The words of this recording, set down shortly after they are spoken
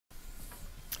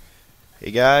Hey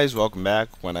guys, welcome back.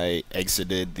 When I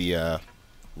exited the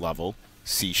level,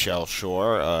 Seashell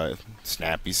Shore,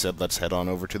 Snappy said let's head on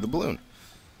over to the balloon.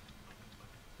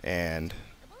 And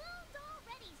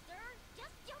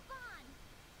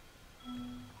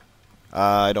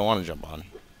I don't want to jump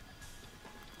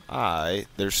on.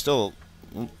 There's still...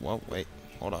 Well, wait,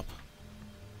 hold up.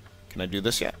 Can I do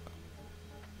this yet?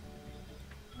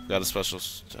 Got a special...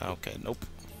 Okay, nope.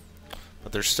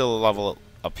 But there's still a level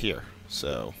up here,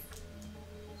 so...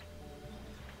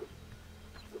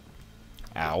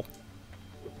 Ow.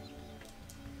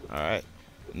 Alright.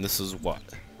 And this is what?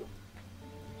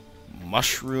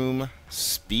 Mushroom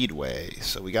Speedway.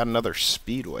 So we got another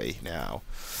Speedway now.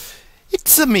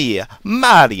 It's-a me,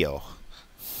 Mario.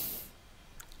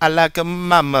 I like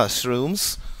my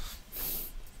mushrooms.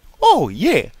 Oh,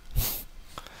 yeah.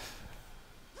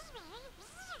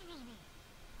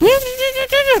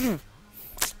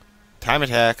 Time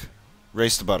attack.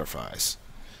 Race the butterflies.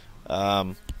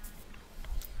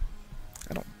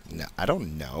 I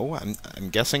don't know. I'm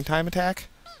guessing time attack.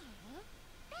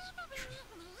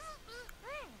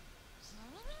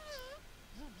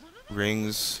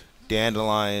 Rings,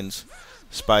 dandelions,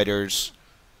 spiders,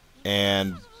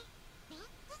 and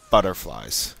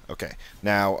butterflies. Okay.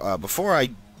 Now, before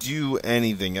I do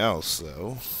anything else,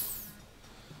 though,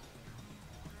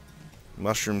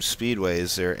 Mushroom Speedway,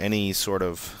 is there any sort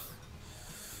of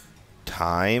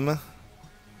time?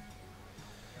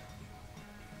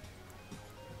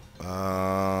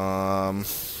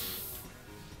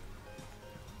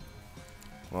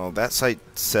 Well, that site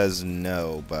says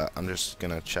no, but I'm just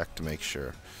gonna check to make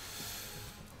sure.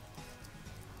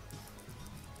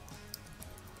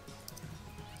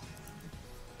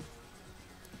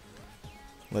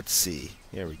 Let's see.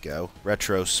 Here we go.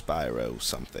 Retro Spyro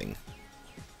something.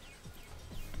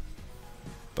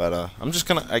 But I'm just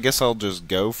gonna. I guess I'll just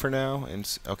go for now.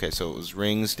 And okay, so it was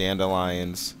rings,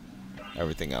 dandelions,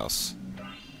 everything else.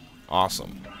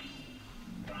 Awesome.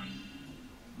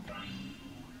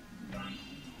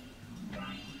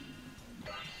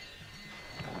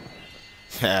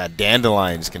 Yeah,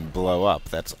 dandelions can blow up.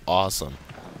 That's awesome.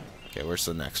 Okay, where's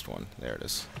the next one? There it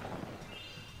is.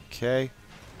 Okay.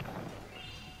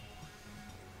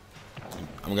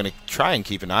 I'm gonna try and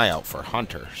keep an eye out for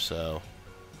Hunter, so...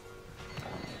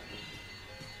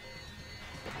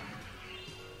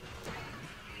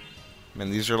 Man,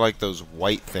 these are like those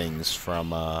white things from,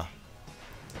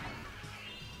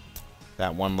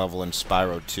 that one level in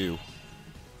Spyro 2.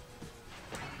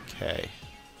 Okay.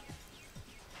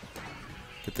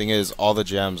 Good thing is, all the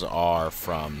gems are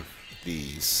from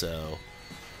these, so...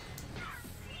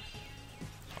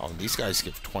 Oh, these guys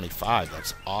give 25.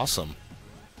 That's awesome.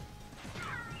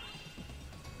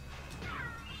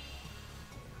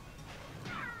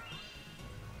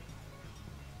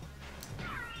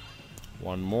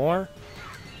 One more.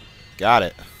 Got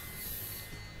it.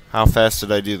 How fast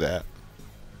did I do that?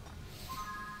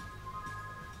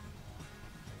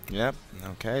 Yep.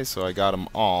 Okay, so I got them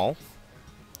all.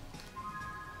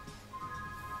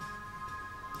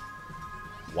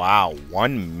 Wow,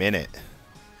 1 minute.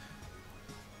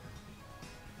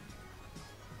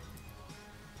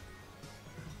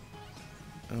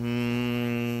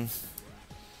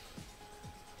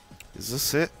 Is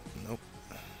this it? Nope.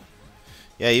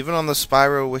 Yeah, even on the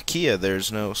Spyro Wikia,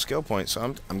 there's no skill point,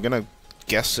 so I'm gonna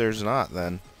guess there's not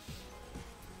then.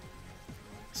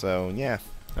 So yeah,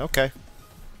 okay.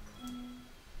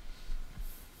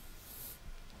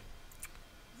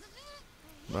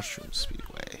 Mushroom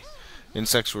Speedway.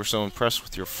 Insects were so impressed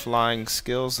with your flying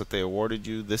skills that they awarded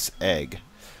you this egg.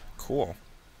 Cool.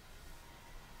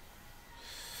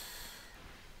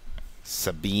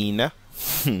 Sabine.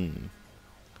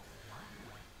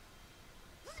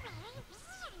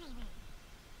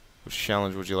 Which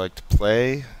challenge would you like to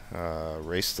play?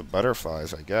 Race the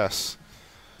butterflies, I guess.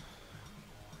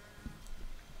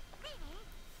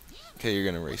 Okay, you're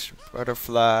gonna race your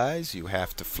butterflies. You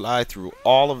have to fly through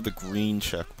all of the green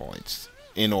checkpoints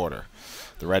in order.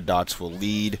 The red dots will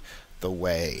lead the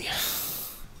way.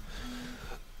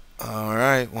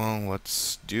 Alright, well,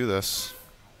 let's do this.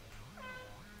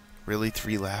 Really,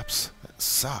 3 laps? That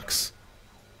sucks.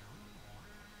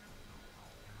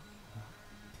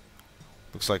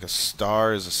 Looks like a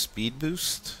star is a speed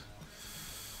boost.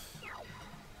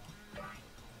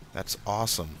 That's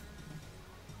awesome.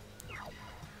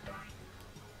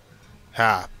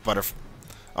 Ha! Butterfly.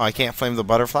 Oh, I can't flame the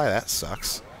butterfly? That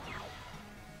sucks.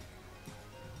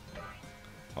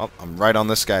 Well, I'm right on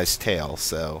this guy's tail,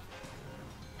 so...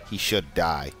 he should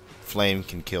die. Flame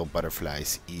can kill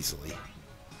butterflies easily.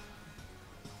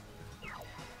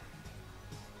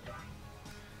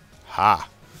 Ha!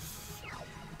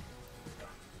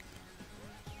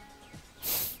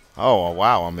 Oh,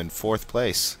 wow, I'm in 4th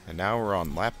place. And now we're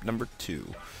on lap number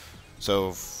 2. So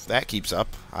if that keeps up,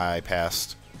 I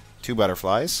passed 2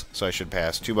 butterflies. So I should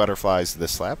pass 2 butterflies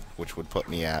this lap, which would put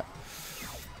me at,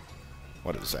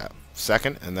 what is that,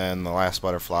 2nd, and then the last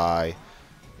butterfly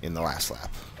in the last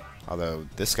lap. Although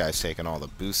this guy's taking all the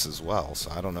boosts as well,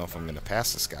 so I don't know if I'm going to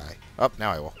pass this guy. Oh,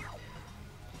 now I will.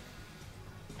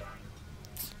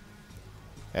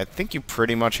 I think you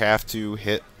pretty much have to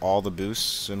hit all the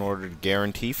boosts in order to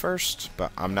guarantee first,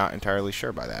 but I'm not entirely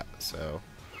sure by that. So,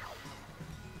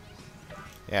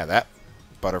 yeah, that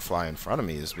butterfly in front of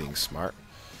me is being smart.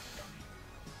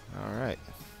 Alright.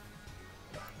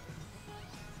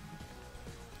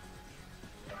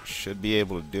 Should be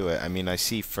able to do it. I mean, I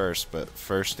see first, but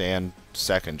first and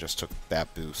second just took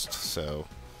that boost, so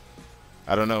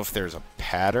I don't know if there's a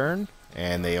pattern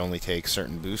and they only take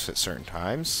certain boosts at certain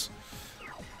times.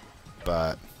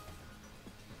 But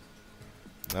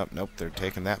oh, nope, they're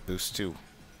taking that boost too.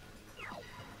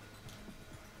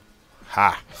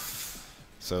 Ha!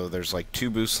 So there's like 2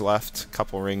 boosts left, a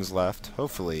couple rings left.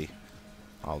 Hopefully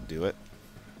I'll do it.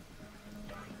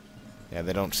 Yeah,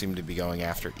 they don't seem to be going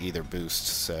after either boost,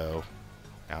 so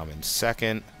now I'm in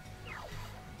 2nd.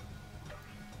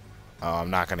 Oh, I'm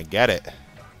not gonna get it.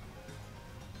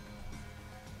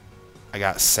 I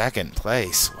got 2nd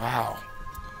place. Wow.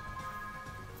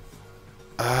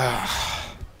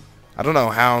 I don't know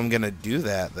how I'm gonna do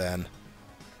that then.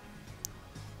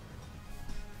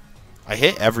 I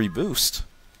hit every boost.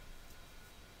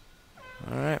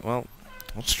 Alright, well,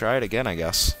 let's try it again, I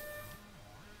guess.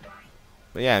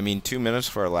 But yeah, I mean, 2 minutes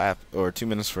for a lap, or 2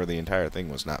 minutes for the entire thing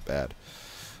was not bad.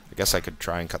 I guess I could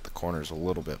try and cut the corners a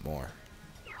little bit more.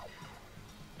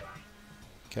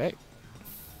 Okay.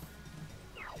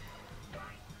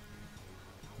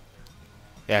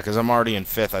 Yeah, because I'm already in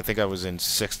 5th. I think I was in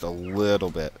 6th a little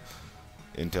bit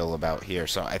until about here.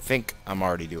 So I think I'm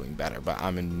already doing better, but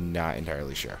I'm not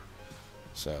entirely sure.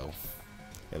 So,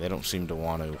 yeah, they don't seem to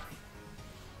want to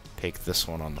take this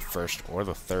one on the 1st or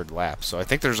the 3rd lap. So I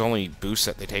think there's only boosts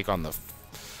that they take on the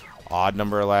odd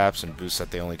number of laps and boosts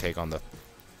that they only take on the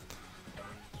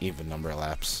even number of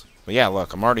laps. But yeah,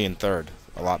 look, I'm already in 3rd.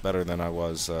 A lot better than I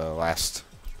was last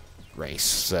race.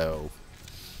 So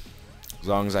as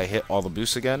long as I hit all the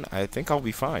boosts again, I think I'll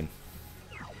be fine.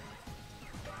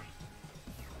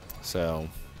 So,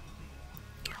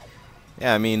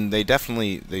 yeah, I mean, they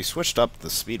switched up the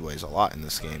speedways a lot in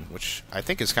this game, which I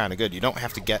think is kind of good. You don't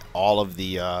have to get all of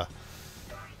the, well,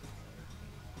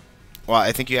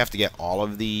 I think you have to get all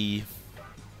of the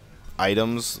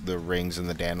items, the rings and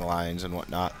the dandelions and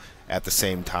whatnot, at the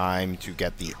same time to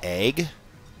get the egg.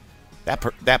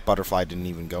 That butterfly didn't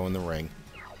even go in the ring.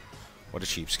 What a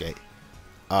cheapskate.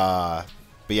 But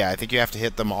yeah, I think you have to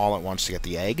hit them all at once to get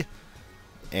the egg.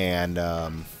 And,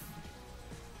 but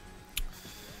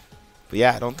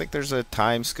yeah, I don't think there's a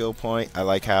time skill point. I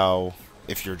like how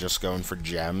if you're just going for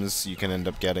gems, you can end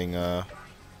up getting the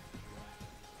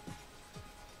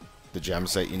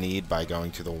gems that you need by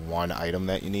going to the one item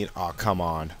that you need. Oh, come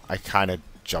on. I kind of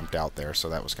jumped out there, so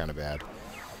that was kind of bad.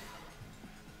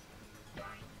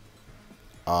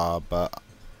 But,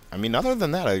 I mean, other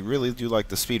than that, I really do like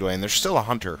the Speedway, and there's still a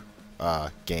Hunter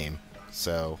game,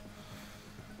 so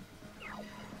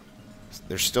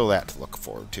there's still that to look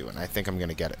forward to, and I think I'm going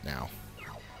to get it now.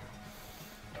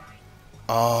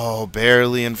 Oh,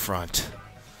 barely in front.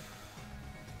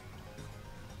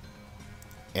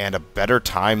 And a better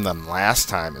time than last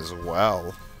time as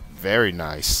well. Very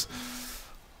nice.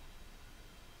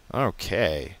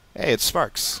 Okay. Hey, it's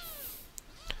Sparks.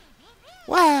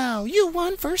 Wow, you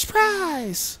won first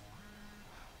prize!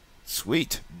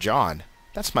 Sweet. John.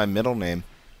 That's my middle name.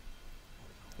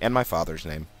 And my father's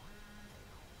name.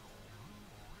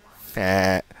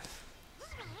 What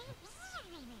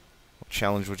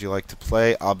challenge would you like to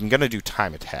play? I'm gonna do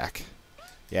time attack.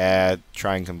 Yeah,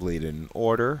 try and complete it in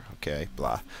order. Okay,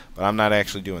 blah. But I'm not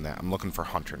actually doing that. I'm looking for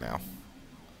Hunter now.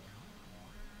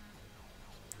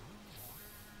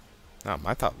 Oh,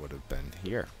 my thought would have been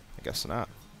here. I guess not.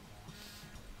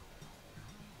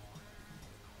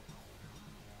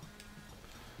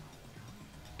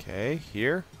 Okay,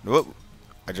 here. Whoa,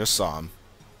 I just saw him.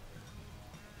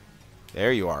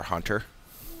 There you are, Hunter.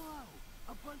 Whoa!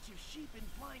 A bunch of sheep and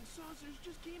flying saucers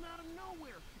just came out of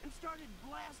nowhere and started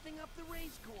blasting up the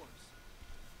race course.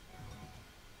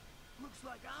 Looks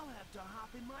like I'll have to hop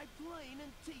in my plane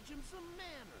and teach him some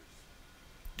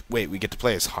manners. Wait, we get to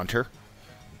play as Hunter?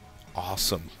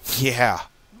 Awesome. Yeah.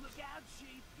 Look out,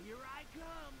 sheep. Here I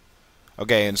come.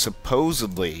 Okay, and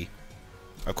supposedly,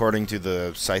 according to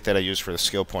the site that I use for the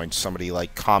skill points, somebody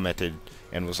like commented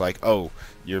and was like, oh,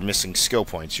 you're missing skill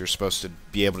points. You're supposed to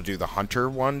be able to do the hunter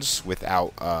ones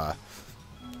without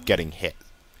getting hit,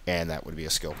 and that would be a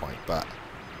skill point. But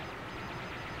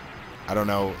I don't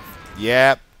know.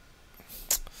 Yep.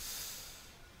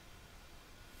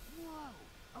 Whoa!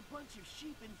 A bunch of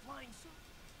sheep and flying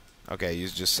saucers. Okay, you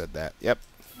just said that. Yep.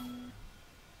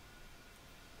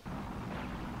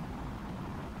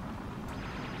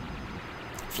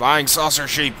 Flying saucer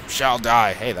sheep shall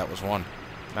die. Hey, that was one.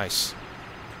 Nice.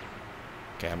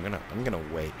 Okay, I'm gonna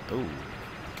wait. Ooh.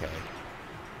 Okay.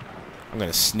 I'm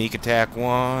gonna sneak attack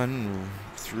one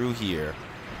through here.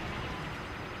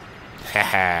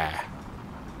 Haha.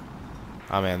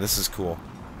 Oh man, this is cool.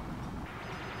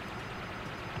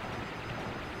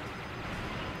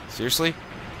 Seriously?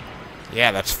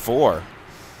 Yeah, that's 4.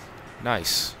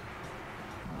 Nice.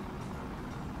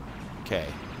 Okay.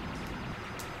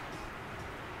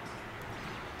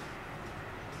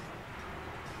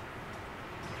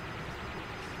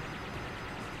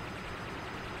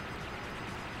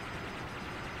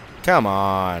 Come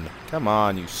on. Come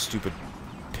on, you stupid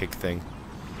pig thing.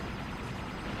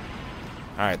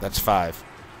 Alright, that's 5.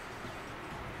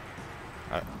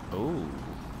 Oh.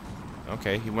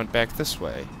 Okay, he went back this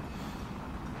way.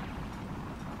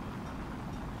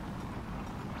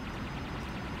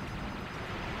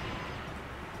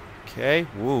 Okay,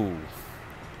 woo.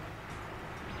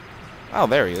 Oh,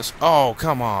 there he is. Oh,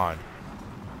 come on.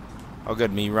 Oh,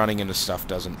 good, me running into stuff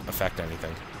doesn't affect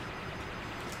anything.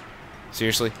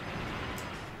 Seriously?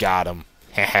 Got him.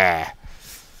 Haha.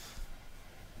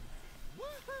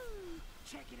 Woohoo!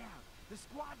 Check it out. The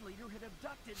squad leader had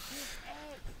abducted this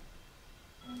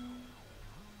egg.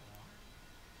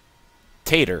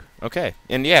 Tater. Okay.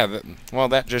 And yeah, well,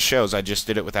 that just shows I just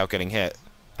did it without getting hit.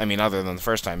 I mean, other than the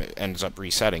first time, it ends up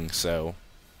resetting, so...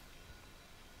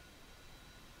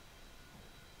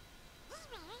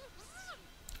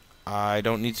 I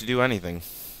don't need to do anything.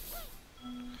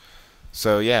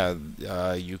 So yeah,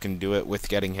 you can do it with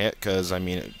getting hit, because, I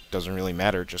mean, it doesn't really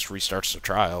matter. It just restarts the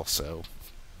trial, so...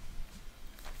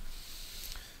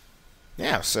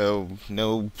 Yeah, so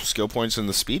no skill points in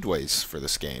the speedways for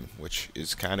this game, which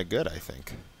is kind of good, I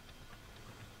think.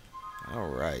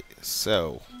 Alright,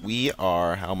 so we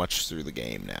are how much through the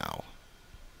game now?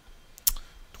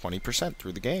 20%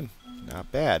 through the game.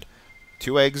 Not bad.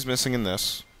 2 eggs missing in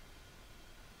this.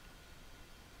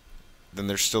 Then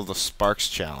there's still the Sparks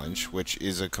challenge, which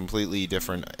is a completely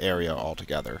different area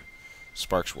altogether.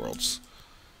 Sparks Worlds.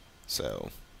 So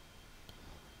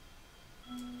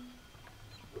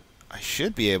I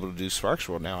should be able to do Sparks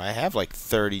World now. I have like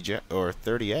 30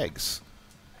 eggs.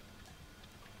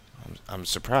 I'm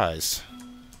surprised.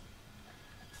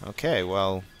 Okay,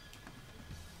 well,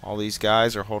 all these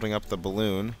guys are holding up the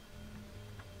balloon.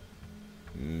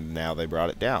 Now they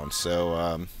brought it down, so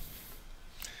I'm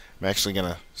actually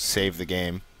gonna save the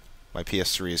game. My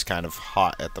PS3 is kind of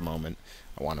hot at the moment.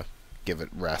 I want to give it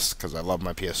rest because I love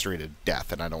my PS3 to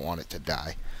death and I don't want it to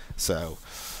die. So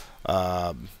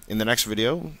in the next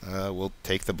video, we'll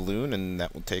take the balloon and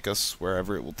that will take us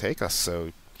wherever it will take us.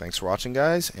 So thanks for watching,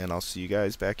 guys, and I'll see you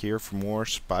guys back here for more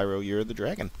Spyro Year of the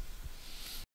Dragon.